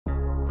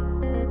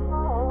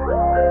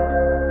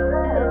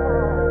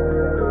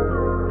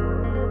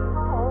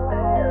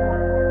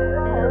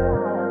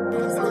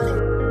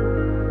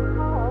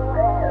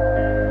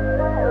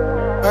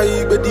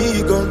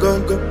Aigbeh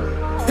D'gong.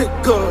 Hey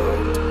God.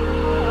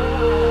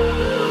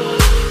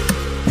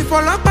 If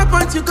all up my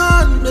point you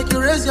gone, make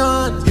you raise your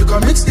hand. You can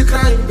mix the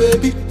crime,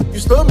 baby. You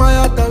stole my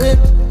heart away.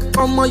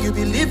 You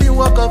believe in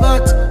work of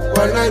art.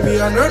 While I be,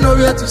 I don't know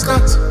where to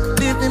start.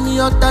 Leaving me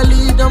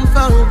utterly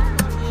dumbfounded.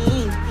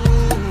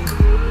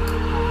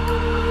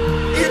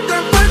 If the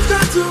punch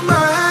got to my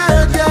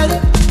head,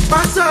 yeah,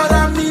 pass out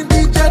on me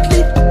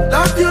gently.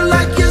 Love you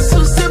like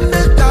Jesus, say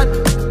make I do.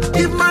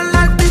 Give my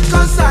life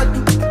because I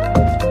do.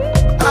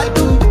 I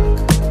do,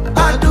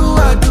 I do,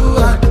 I do,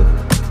 I do.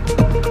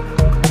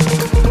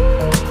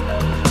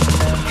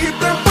 If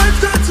the punch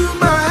got to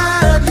my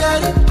head, yeah,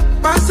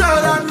 pass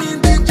out on me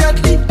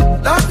gently.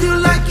 Love you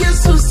like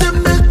Jesus, say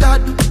make I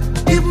do.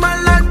 Give my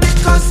life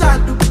because I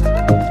do.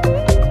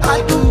 I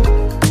do,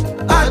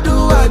 I do,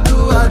 I do,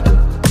 I do.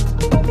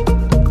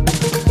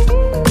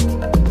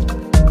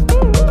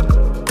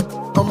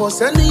 Almost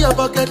send me your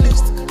bucket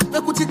list.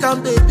 Make we take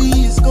and baby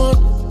is gone.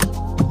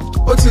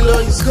 Otilo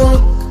is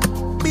gone.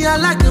 Me, I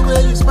like the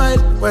way you smile.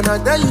 When I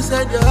tell you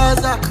said your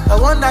answer, I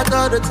want that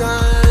all the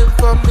time.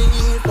 For me,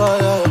 for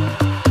you.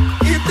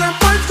 If the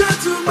punch got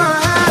to my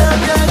head,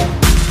 yeah,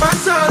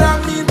 pass out on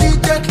me.